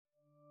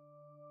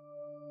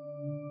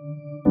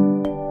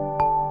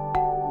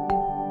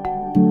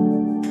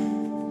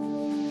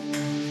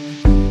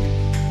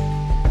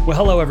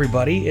Well, hello,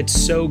 everybody. It's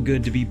so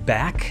good to be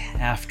back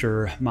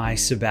after my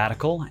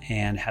sabbatical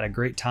and had a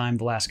great time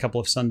the last couple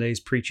of Sundays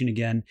preaching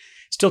again.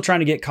 Still trying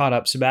to get caught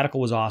up.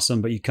 Sabbatical was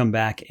awesome, but you come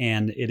back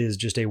and it is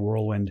just a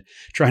whirlwind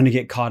trying to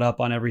get caught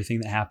up on everything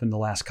that happened the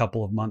last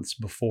couple of months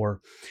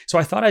before. So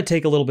I thought I'd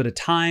take a little bit of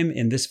time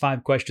in this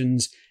 5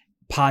 questions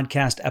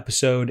podcast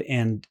episode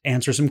and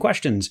answer some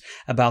questions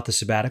about the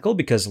sabbatical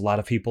because a lot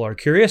of people are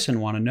curious and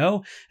want to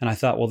know. And I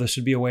thought, well, this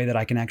would be a way that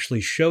I can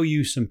actually show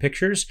you some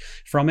pictures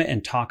from it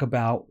and talk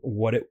about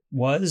what it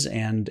was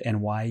and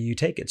why you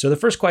take it. So the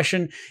first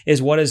question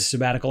is, what is a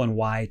sabbatical and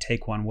why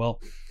take one?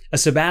 Well, a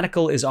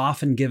sabbatical is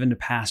often given to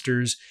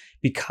pastors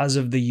because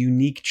of the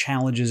unique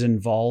challenges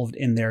involved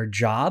in their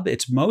job.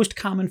 It's most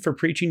common for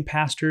preaching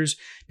pastors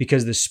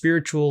because the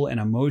spiritual and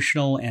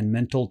emotional and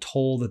mental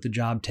toll that the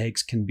job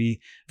takes can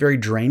be very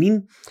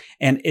draining.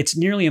 And it's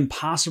nearly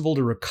impossible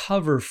to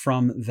recover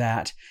from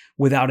that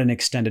without an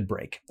extended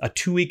break. A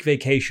 2-week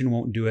vacation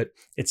won't do it.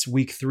 It's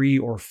week 3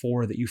 or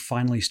 4 that you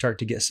finally start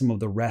to get some of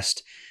the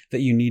rest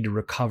that you need to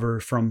recover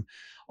from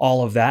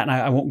all of that. And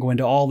I won't go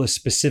into all the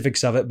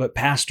specifics of it, but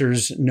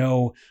pastors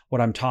know what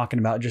I'm talking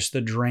about, just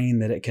the drain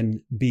that it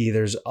can be.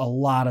 There's a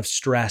lot of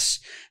stress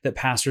that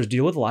pastors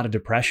deal with, a lot of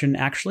depression,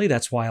 actually.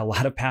 That's why a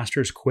lot of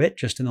pastors quit.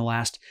 Just in the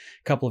last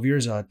couple of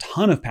years, a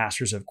ton of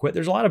pastors have quit.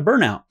 There's a lot of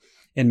burnout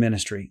in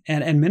ministry.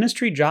 And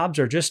ministry jobs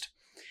are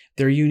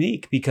they're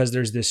unique because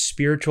there's this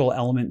spiritual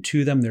element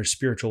to them. There's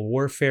spiritual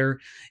warfare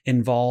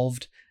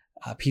involved.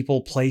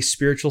 People place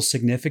spiritual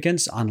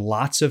significance on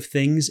lots of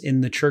things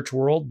in the church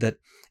world that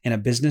in a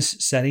business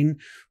setting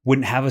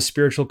wouldn't have a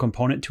spiritual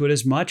component to it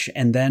as much.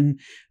 And then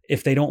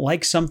if they don't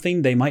like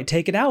something, they might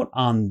take it out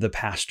on the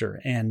pastor.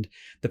 And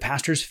the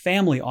pastor's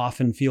family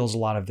often feels a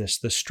lot of this.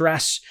 The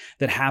stress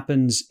that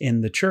happens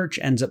in the church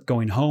ends up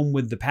going home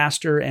with the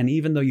pastor. And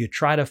even though you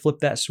try to flip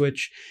that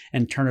switch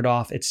and turn it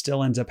off, it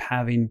still ends up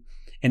having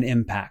an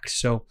impact.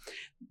 So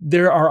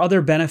there are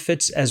other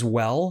benefits as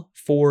well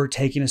for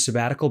taking a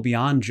sabbatical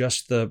beyond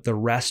just the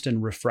rest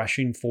and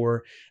refreshing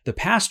for the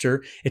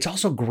pastor. It's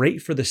also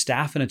great for the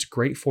staff and it's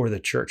great for the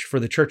church. For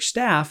the church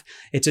staff,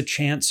 it's a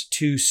chance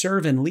to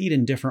serve and lead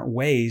in different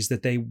ways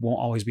that they won't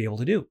always be able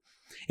to do.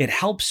 It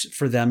helps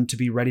for them to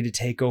be ready to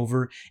take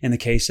over in the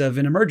case of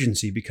an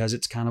emergency because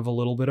it's kind of a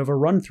little bit of a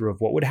run through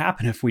of what would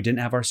happen if we didn't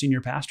have our senior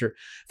pastor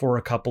for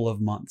a couple of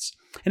months.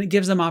 And it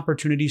gives them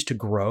opportunities to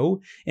grow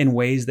in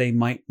ways they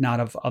might not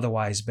have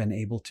otherwise been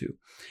able to.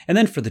 And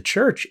then for the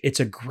church,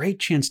 it's a great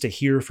chance to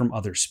hear from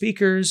other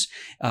speakers,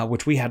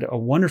 which we had a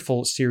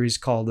wonderful series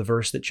called The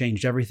Verse That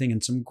Changed Everything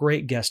and some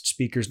great guest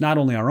speakers, not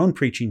only our own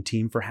preaching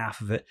team for half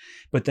of it,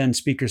 but then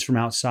speakers from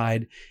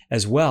outside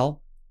as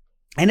well.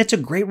 And it's a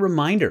great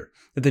reminder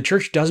that the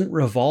church doesn't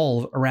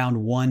revolve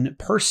around one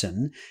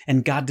person,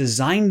 and God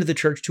designed the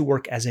church to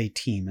work as a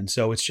team. And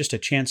so it's just a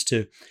chance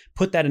to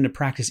put that into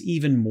practice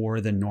even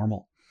more than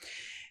normal.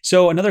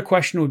 So another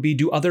question would be,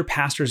 do other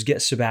pastors get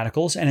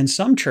sabbaticals? And in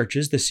some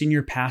churches, the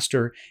senior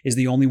pastor is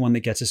the only one that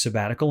gets a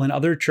sabbatical. In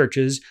other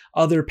churches,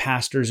 other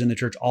pastors in the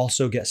church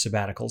also get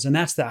sabbaticals. And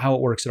that's how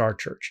it works at our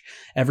church.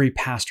 Every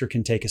pastor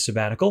can take a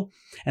sabbatical.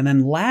 And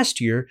then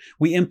last year,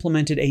 we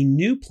implemented a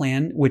new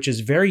plan, which is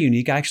very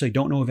unique. I actually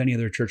don't know of any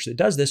other church that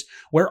does this,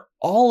 where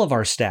all of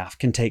our staff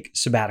can take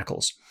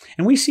sabbaticals.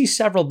 And we see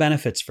several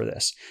benefits for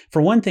this.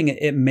 For one thing,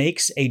 it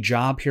makes a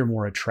job here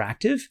more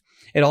attractive.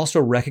 It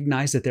also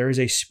recognized that there is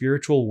a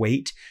spiritual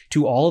weight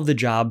to all of the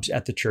jobs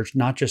at the church,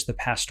 not just the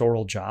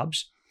pastoral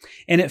jobs.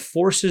 And it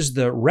forces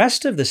the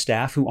rest of the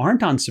staff who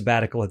aren't on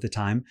sabbatical at the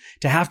time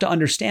to have to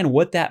understand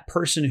what that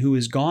person who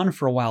is gone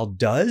for a while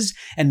does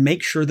and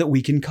make sure that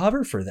we can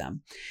cover for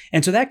them.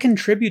 And so that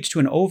contributes to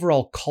an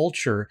overall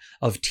culture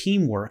of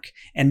teamwork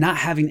and not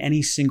having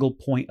any single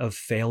point of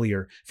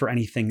failure for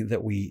anything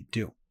that we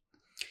do.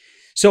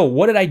 So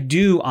what did I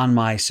do on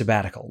my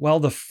sabbatical? Well,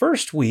 the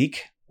first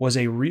week was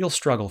a real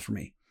struggle for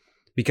me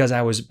because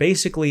I was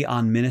basically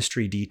on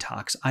ministry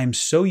detox. I'm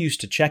so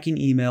used to checking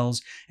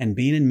emails and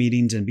being in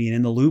meetings and being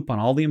in the loop on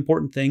all the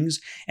important things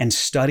and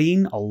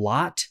studying a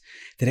lot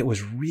that it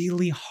was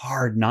really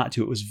hard not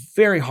to. It was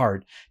very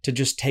hard to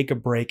just take a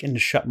break and to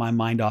shut my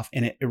mind off.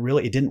 And it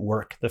didn't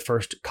work the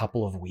first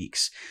couple of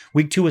weeks.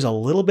 Week 2 was a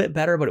little bit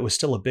better, but it was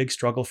still a big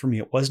struggle for me.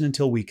 It wasn't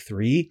until week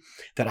 3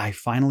 that I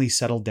finally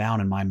settled down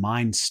and my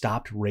mind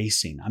stopped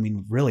racing. I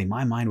mean, really,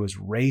 my mind was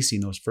racing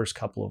those first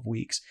couple of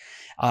weeks.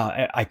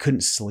 I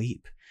couldn't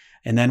sleep.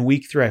 And then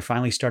week 3, I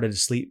finally started to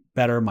sleep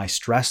better. My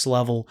stress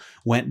level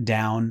went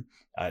down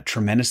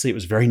tremendously. It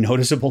was very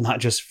noticeable, not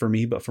just for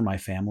me, but for my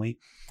family.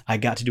 I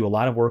got to do a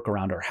lot of work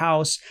around our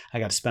house. I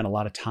got to spend a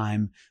lot of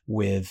time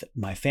with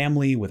my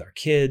family, with our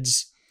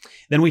kids.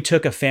 Then we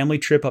took a family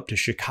trip up to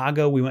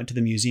Chicago. We went to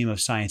the Museum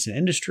of Science and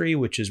Industry,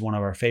 which is one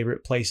of our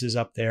favorite places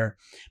up there.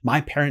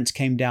 My parents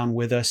came down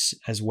with us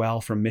as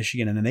well from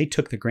Michigan, and then they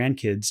took the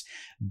grandkids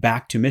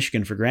back to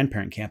Michigan for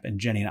grandparent camp. And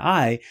Jenny and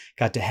I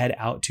got to head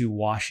out to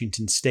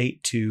Washington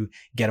State to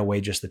get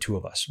away, just the two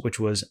of us, which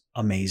was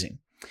amazing.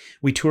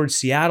 We toured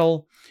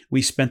Seattle.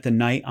 We spent the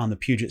night on the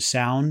Puget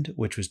Sound,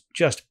 which was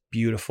just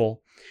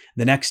beautiful.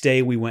 The next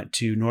day, we went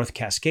to North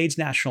Cascades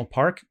National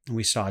Park and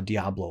we saw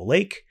Diablo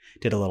Lake,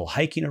 did a little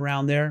hiking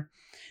around there.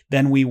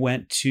 Then we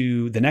went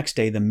to the next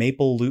day, the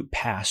Maple Loop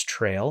Pass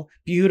Trail,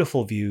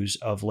 beautiful views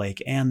of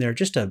Lake Ann there,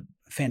 just a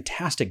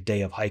fantastic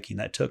day of hiking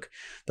that took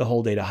the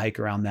whole day to hike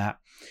around that.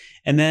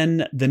 And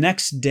then the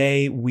next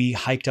day, we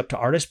hiked up to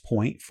Artist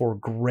Point for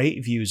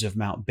great views of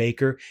Mount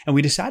Baker. And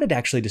we decided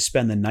actually to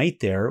spend the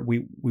night there.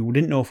 We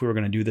didn't know if we were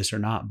going to do this or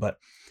not, but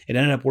it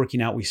ended up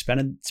working out. We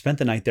spent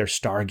the night there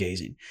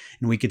stargazing,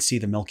 and we could see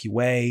the Milky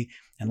Way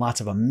and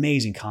lots of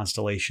amazing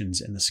constellations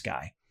in the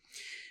sky.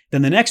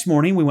 Then the next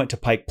morning, we went to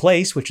Pike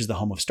Place, which is the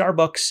home of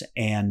Starbucks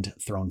and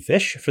Thrown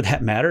Fish, for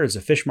that matter. There's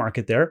a fish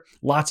market there.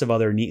 Lots of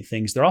other neat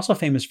things. They're also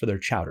famous for their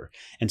chowder.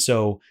 And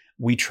so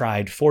we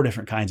tried 4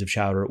 different kinds of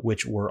chowder,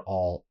 which were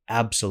all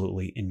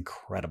absolutely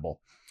incredible.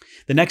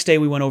 The next day,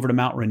 we went over to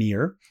Mount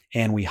Rainier,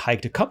 and we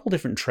hiked a couple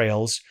different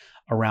trails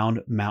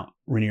around Mount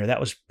Rainier. That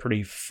was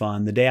pretty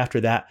fun. The day after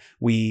that,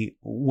 we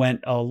went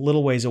a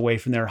little ways away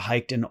from there,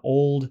 hiked an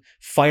old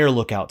fire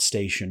lookout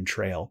station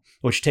trail,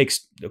 which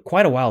takes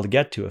quite a while to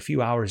get to, a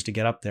few hours to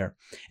get up there.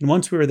 And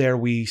once we were there,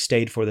 we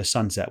stayed for the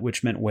sunset,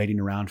 which meant waiting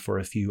around for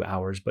a few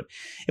hours. But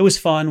it was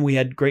fun. We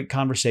had great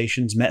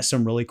conversations, met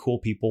some really cool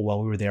people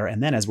while we were there.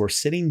 And then as we're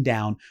sitting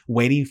down,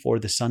 waiting for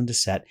the sun to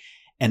set,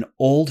 an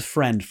old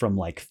friend from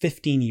like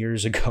 15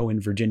 years ago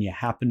in Virginia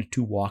happened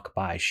to walk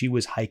by. She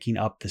was hiking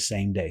up the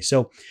same day.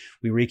 So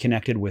we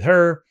reconnected with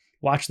her,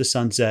 watched the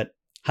sunset,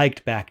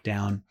 hiked back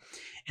down,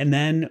 and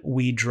then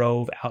we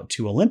drove out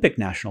to Olympic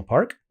National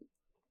Park,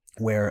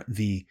 where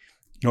the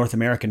North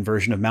American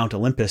version of Mount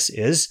Olympus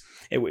is.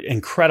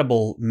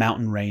 Incredible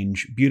mountain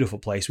range, beautiful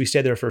place. We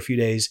stayed there for a few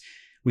days.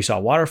 We saw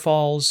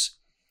waterfalls.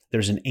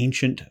 There's an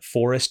ancient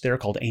forest there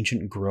called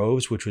Ancient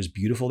Groves, which was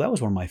beautiful. That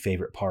was one of my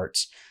favorite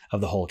parts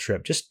of the whole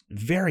trip. Just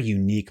very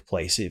unique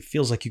place. It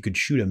feels like you could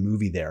shoot a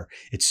movie there.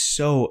 It's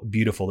so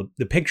beautiful.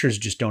 The pictures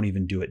just don't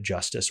even do it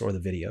justice, or the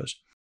videos.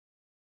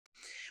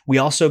 We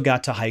also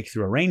got to hike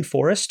through a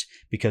rainforest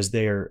because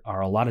there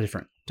are a lot of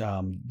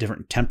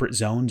different temperate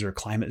zones or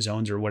climate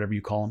zones or whatever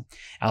you call them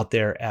out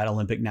there at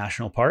Olympic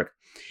National Park.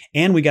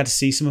 And we got to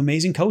see some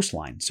amazing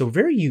coastline. So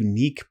very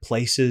unique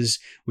places.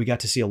 We got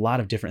to see a lot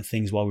of different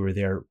things while we were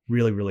there.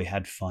 Really, really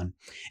had fun.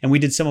 And we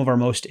did some of our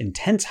most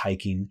intense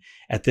hiking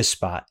at this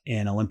spot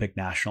in Olympic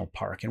National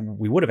Park. And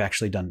we would have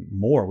actually done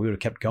more. We would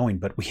have kept going,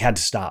 but we had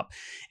to stop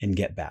and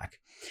get back.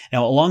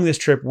 Now, along this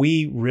trip,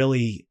 we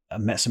really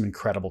met some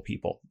incredible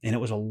people. And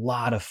it was a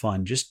lot of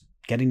fun just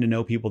getting to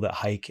know people that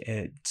hike.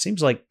 It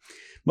seems like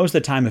most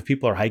of the time, if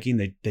people are hiking,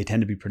 they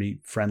tend to be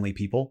pretty friendly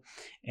people,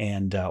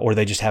 and or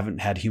they just haven't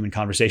had human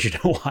conversation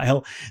in a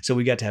while. So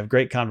we got to have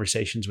great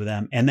conversations with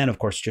them. And then, of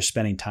course, just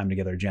spending time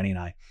together, Jenny and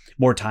I,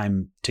 more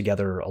time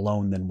together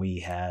alone than we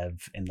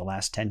have in the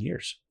last 10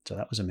 years. So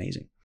that was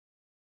amazing.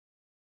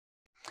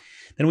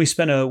 Then we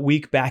spent a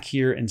week back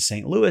here in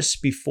St. Louis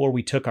before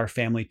we took our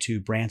family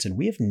to Branson.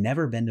 We have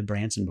never been to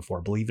Branson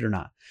before, believe it or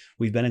not.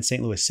 We've been in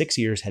St. Louis 6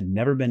 years, had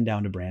never been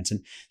down to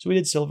Branson. So we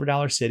did Silver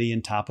Dollar City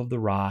and Top of the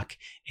Rock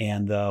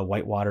and the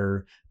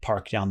Whitewater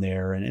Park down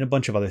there and a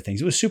bunch of other things.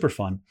 It was super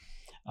fun.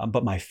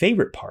 But my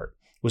favorite part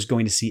was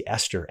going to see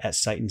Esther at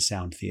Sight and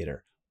Sound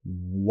Theater.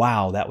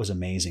 Wow, that was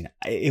amazing.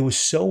 It was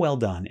so well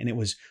done, and it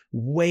was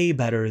way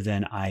better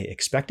than I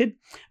expected.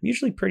 I'm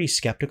usually pretty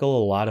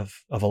skeptical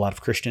of a lot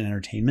of Christian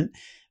entertainment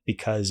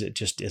because it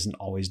just isn't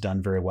always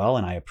done very well.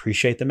 And I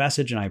appreciate the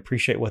message and I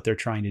appreciate what they're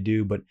trying to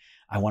do, but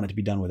I want it to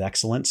be done with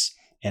excellence.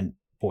 And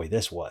boy,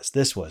 this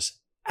was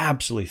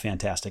absolutely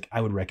fantastic. I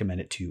would recommend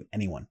it to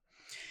anyone.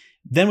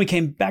 Then we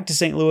came back to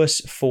St.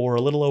 Louis for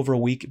a little over a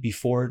week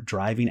before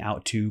driving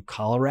out to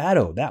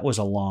Colorado. That was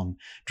a long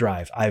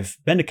drive. I've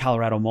been to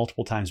Colorado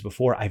multiple times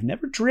before. I've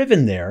never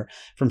driven there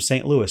from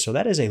St. Louis. So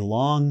that is a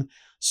long,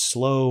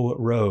 slow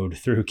road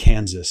through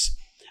Kansas.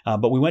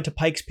 But we went to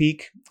Pikes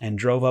Peak and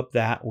drove up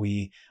that.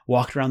 We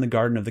walked around the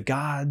Garden of the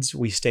Gods.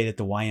 We stayed at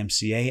the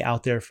YMCA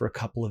out there for a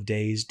couple of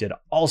days, did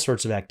all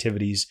sorts of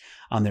activities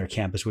on their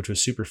campus, which was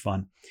super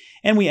fun.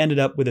 And we ended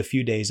up with a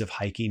few days of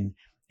hiking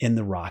in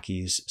the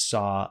Rockies,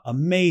 saw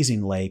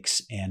amazing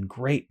lakes and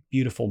great,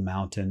 beautiful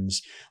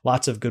mountains,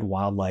 lots of good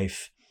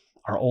wildlife.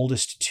 Our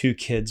oldest 2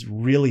 kids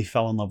really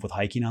fell in love with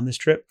hiking on this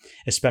trip,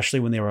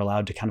 especially when they were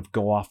allowed to kind of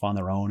go off on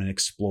their own and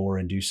explore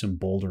and do some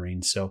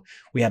bouldering. So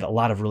we had a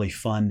lot of really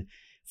fun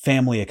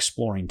family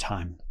exploring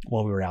time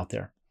while we were out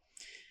there.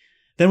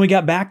 Then we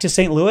got back to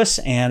St. Louis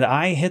and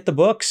I hit the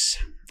books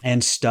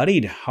and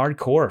studied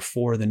hardcore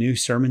for the new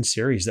sermon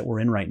series that we're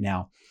in right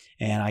now.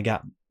 And I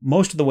got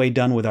most of the way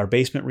done with our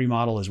basement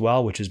remodel as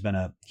well, which has been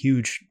a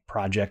huge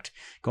project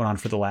going on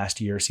for the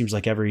last year. It seems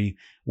like every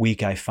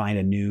week I find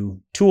a new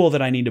tool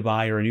that I need to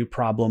buy or a new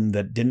problem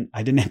that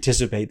I didn't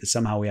anticipate that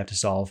somehow we have to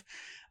solve.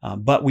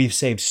 But we've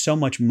saved so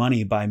much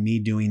money by me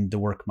doing the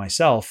work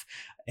myself.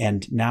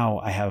 And now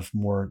I have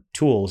more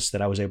tools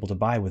that I was able to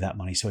buy with that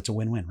money. So it's a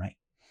win-win, right?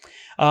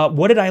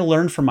 What did I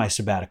learn from my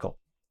sabbatical?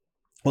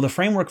 Well, the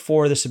framework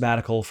for the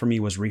sabbatical for me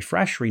was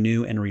refresh,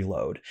 renew, and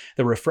reload.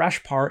 The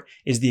refresh part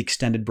is the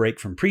extended break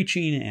from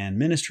preaching and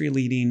ministry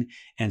leading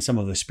and some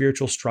of the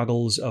spiritual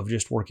struggles of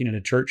just working in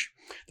a church.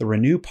 The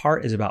renew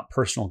part is about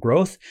personal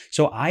growth.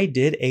 So I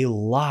did a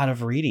lot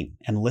of reading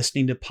and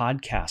listening to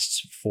podcasts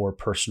for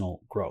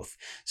personal growth.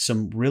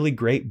 Some really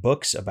great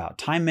books about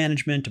time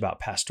management, about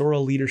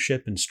pastoral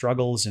leadership and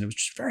struggles, and it was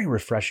just very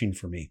refreshing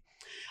for me.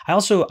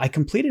 I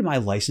completed my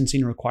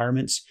licensing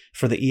requirements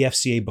for the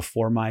EFCA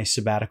before my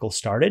sabbatical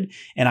started,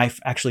 and I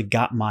actually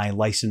got my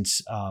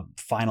license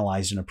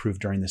finalized and approved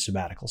during the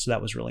sabbatical. So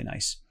that was really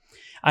nice.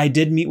 I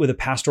did meet with a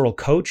pastoral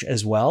coach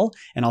as well,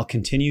 and I'll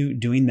continue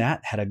doing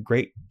that. Had a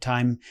great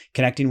time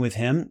connecting with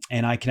him,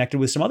 and I connected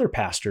with some other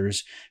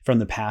pastors from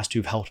the past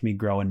who've helped me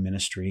grow in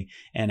ministry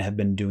and have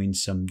been doing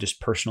some just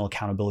personal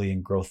accountability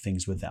and growth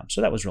things with them. So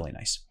that was really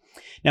nice.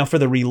 Now, for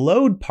the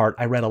reload part,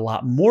 I read a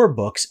lot more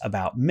books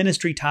about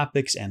ministry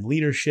topics and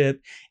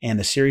leadership and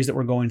the series that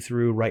we're going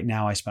through right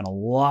now. I spent a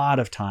lot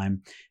of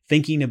time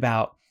thinking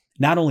about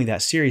not only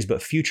that series,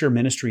 but future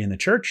ministry in the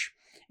church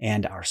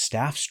and our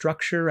staff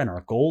structure and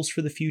our goals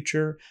for the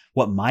future,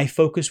 what my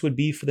focus would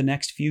be for the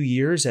next few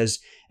years as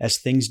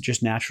things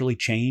just naturally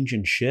change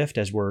and shift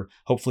as we're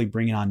hopefully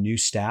bringing on new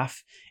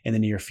staff in the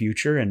near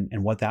future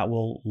and what that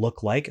will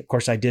look like. Of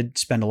course, I did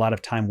spend a lot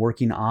of time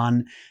working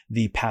on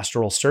the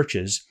pastoral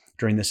searches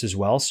during this as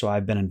well. So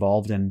I've been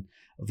involved in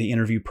the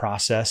interview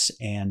process.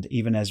 And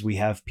even as we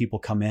have people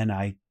come in,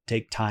 I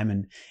take time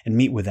and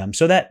meet with them.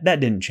 So that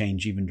didn't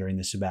change even during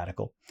the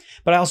sabbatical.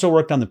 But I also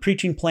worked on the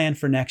preaching plan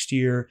for next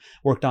year,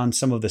 worked on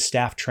some of the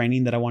staff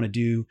training that I want to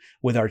do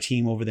with our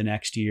team over the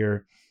next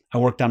year. I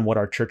worked on what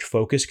our church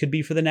focus could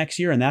be for the next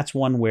year. And that's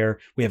one where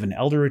we have an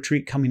elder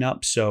retreat coming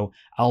up. So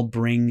I'll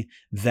bring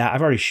that.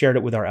 I've already shared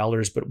it with our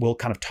elders, but we'll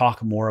kind of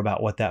talk more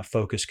about what that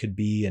focus could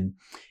be and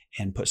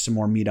put some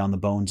more meat on the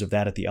bones of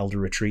that at the elder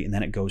retreat. And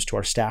then it goes to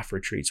our staff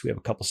retreats. We have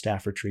a couple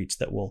staff retreats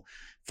that will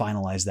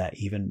finalize that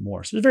even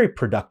more. So it's a very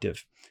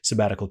productive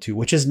sabbatical too,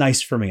 which is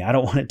nice for me. I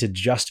don't want it to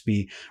just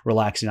be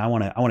relaxing. I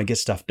want to get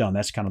stuff done.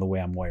 That's kind of the way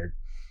I'm wired.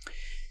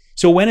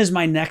 So when is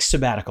my next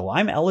sabbatical?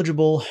 I'm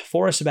eligible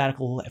for a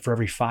sabbatical for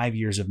every 5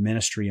 years of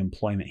ministry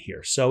employment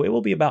here. So it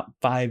will be about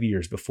 5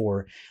 years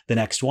before the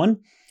next one.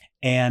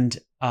 And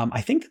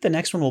I think that the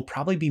next one will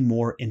probably be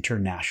more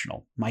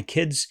international. My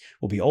kids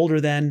will be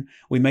older then.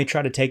 We may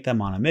try to take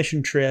them on a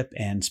mission trip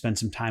and spend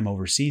some time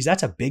overseas.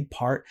 That's a big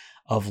part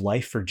of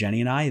life for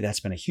Jenny and I. That's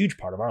been a huge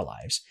part of our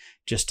lives,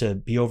 just to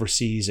be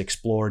overseas,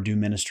 explore, do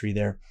ministry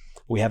there.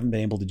 We haven't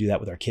been able to do that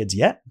with our kids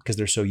yet because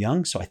they're so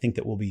young. So I think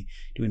that we'll be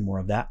doing more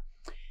of that.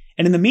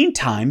 And in the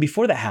meantime,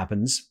 before that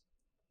happens,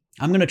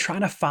 I'm going to try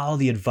to follow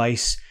the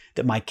advice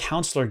that my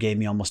counselor gave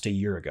me almost a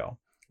year ago,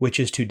 which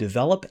is to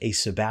develop a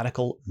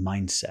sabbatical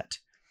mindset.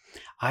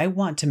 I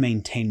want to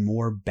maintain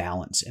more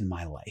balance in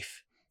my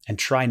life and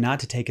try not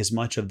to take as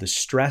much of the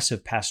stress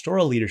of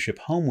pastoral leadership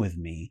home with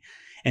me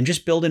and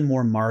just build in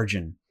more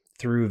margin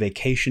through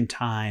vacation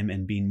time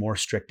and being more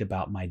strict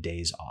about my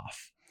days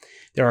off.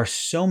 There are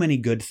so many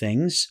good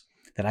things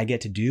that I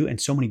get to do and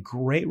so many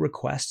great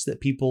requests that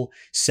people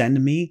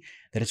send me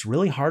that it's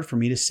really hard for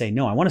me to say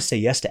no. I want to say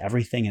yes to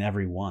everything and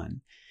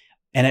everyone.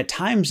 And at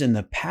times in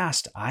the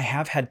past, I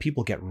have had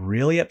people get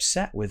really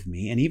upset with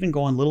me and even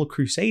go on little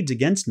crusades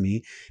against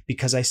me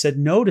because I said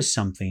no to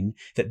something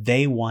that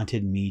they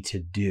wanted me to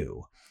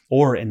do.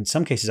 Or in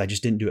some cases, I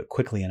just didn't do it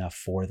quickly enough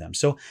for them.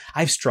 So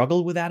I've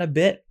struggled with that a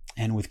bit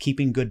and with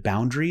keeping good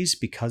boundaries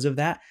because of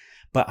that.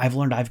 But I've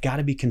learned I've got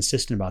to be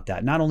consistent about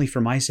that, not only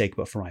for my sake,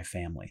 but for my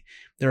family.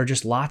 There are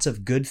just lots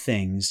of good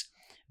things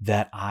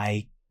that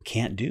I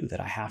can't do,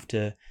 that I have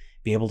to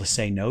be able to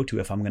say no to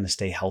if I'm going to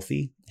stay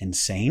healthy and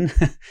sane.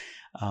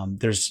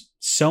 There's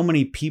so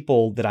many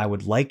people that I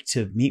would like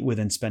to meet with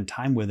and spend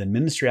time with, and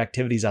ministry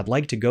activities I'd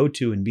like to go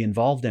to and be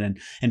involved in,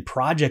 and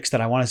projects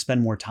that I want to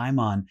spend more time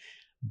on.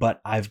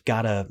 But I've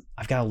got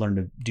to learn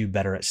to do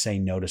better at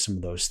saying no to some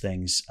of those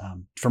things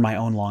for my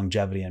own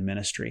longevity in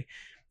ministry,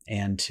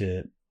 and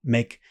to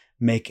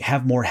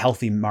have more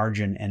healthy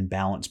margin and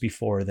balance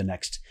before the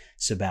next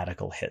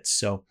sabbatical hits.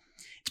 So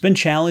it's been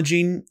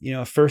challenging,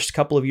 first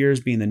couple of years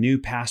being the new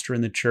pastor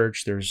in the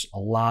church. There's a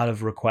lot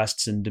of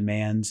requests and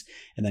demands,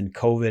 and then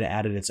COVID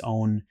added its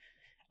own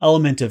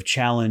element of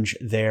challenge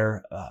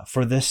there.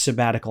 For this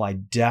sabbatical, I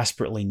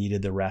desperately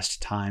needed the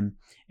rest time,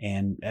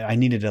 and I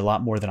needed a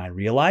lot more than I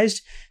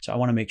realized. So I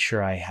want to make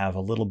sure I have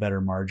a little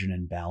better margin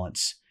and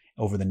balance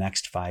over the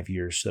next 5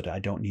 years so that I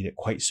don't need it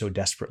quite so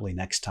desperately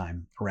next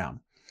time around.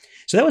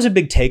 So that was a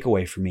big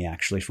takeaway for me,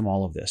 actually, from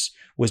all of this,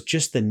 was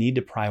just the need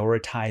to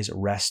prioritize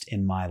rest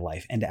in my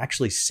life and to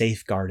actually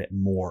safeguard it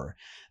more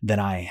than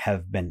I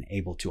have been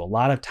able to. A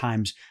lot of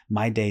times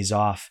my days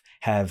off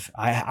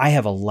I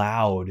have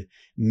allowed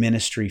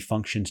ministry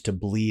functions to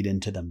bleed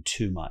into them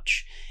too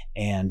much.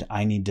 And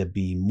I need to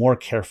be more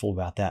careful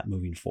about that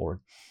moving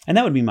forward. And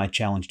that would be my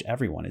challenge to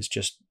everyone, is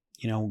just,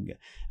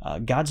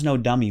 God's no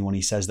dummy when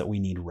he says that we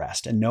need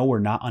rest. And no, we're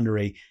not under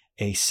a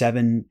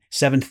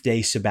seventh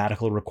day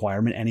sabbatical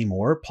requirement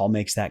anymore. Paul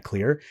makes that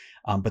clear.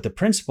 But the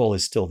principle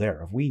is still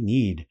there. If we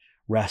need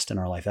rest in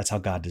our life. That's how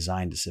God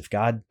designed us. If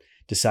God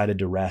decided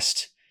to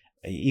rest,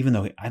 even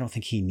though I don't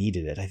think he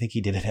needed it, I think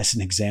he did it as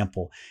an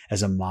example,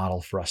 as a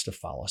model for us to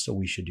follow. So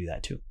we should do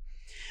that too.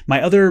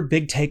 My other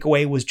big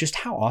takeaway was just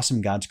how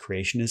awesome God's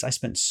creation is. I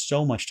spent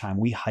so much time.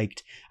 We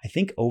hiked, I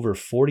think, over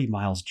 40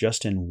 miles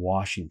just in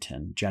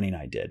Washington, Jenny and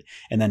I did,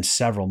 and then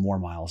several more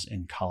miles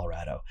in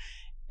Colorado.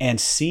 And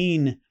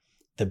seeing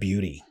the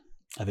beauty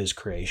of his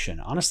creation,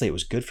 honestly, it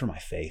was good for my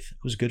faith.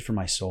 It was good for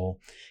my soul.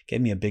 It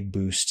gave me a big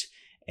boost.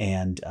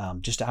 And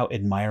just out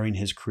admiring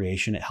his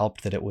creation, it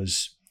helped that it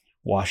was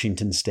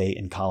Washington State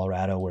and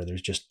Colorado, where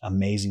there's just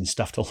amazing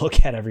stuff to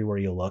look at everywhere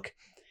you look.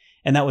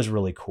 And that was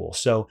really cool.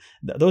 So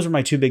those are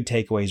my two big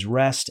takeaways: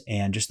 rest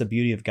and just the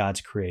beauty of God's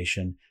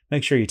creation.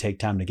 Make sure you take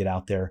time to get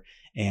out there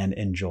and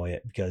enjoy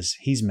it, because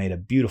he's made a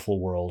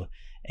beautiful world.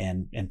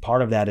 And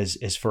part of that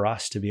is for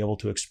us to be able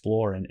to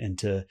explore and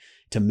to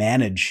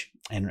manage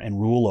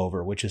and rule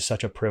over, which is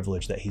such a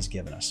privilege that he's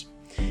given us.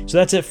 So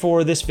that's it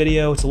for this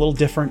video. It's a little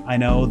different, I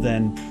know,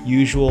 than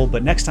usual,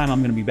 but next time I'm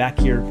going to be back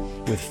here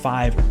with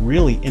 5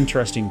 really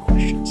interesting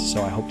questions.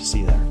 So I hope to see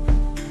you there.